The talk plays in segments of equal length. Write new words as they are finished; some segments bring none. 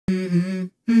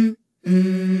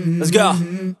Let's go.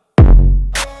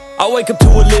 I wake up to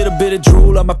a little bit of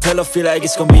drool on my pillow, feel like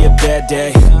it's gonna be a bad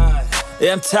day.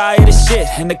 Yeah, I'm tired of shit,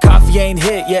 and the coffee ain't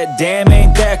hit yet, damn,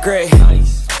 ain't that great.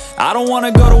 I don't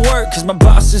wanna go to work, cause my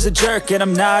boss is a jerk, and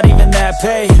I'm not even that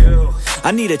paid.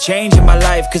 I need a change in my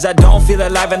life, cause I don't feel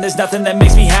alive, and there's nothing that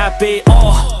makes me happy.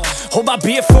 Hold my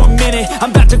beer for a minute,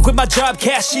 I'm about to quit my job,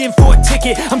 cash in for a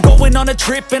ticket. I'm going on a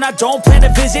trip and I don't plan to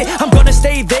visit. I'm gonna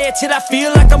stay there till I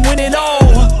feel like I'm winning,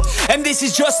 and this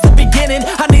is just the beginning.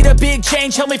 I need a big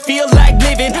change, help me feel like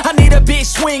living. I need a big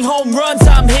swing, home runs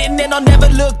I'm hitting, and I'll never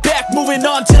look back, moving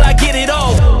on till I get it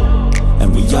all.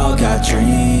 And we all got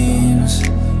dreams,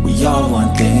 we all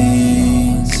want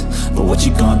things, but what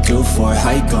you gonna do for it?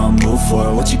 How you gonna move for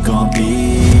it? What you gonna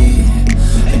be?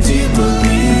 And do you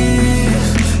believe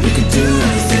you can do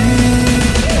anything?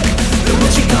 But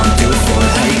what you gonna do for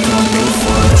it? How you gonna move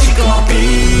for it? What you gonna be?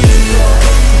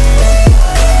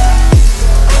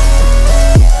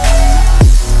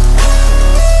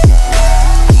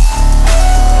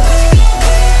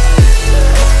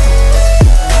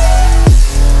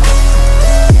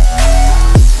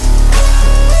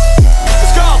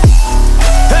 Let's go!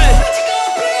 Hey!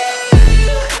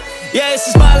 Yeah, this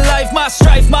is my life, my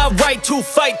strife, my right to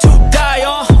fight, to die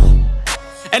on.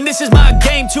 And this is my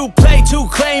game to play, to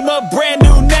claim a brand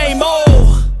new name,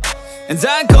 And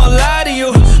I ain't gonna lie to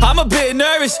you, I'm a bit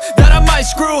nervous that I might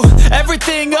screw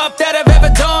everything up that I've ever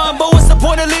done. But what's the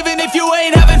point of living if you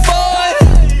ain't having fun?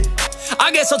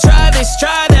 I guess I'll try this,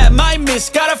 try that, might miss,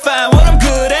 gotta find what I'm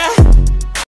good at.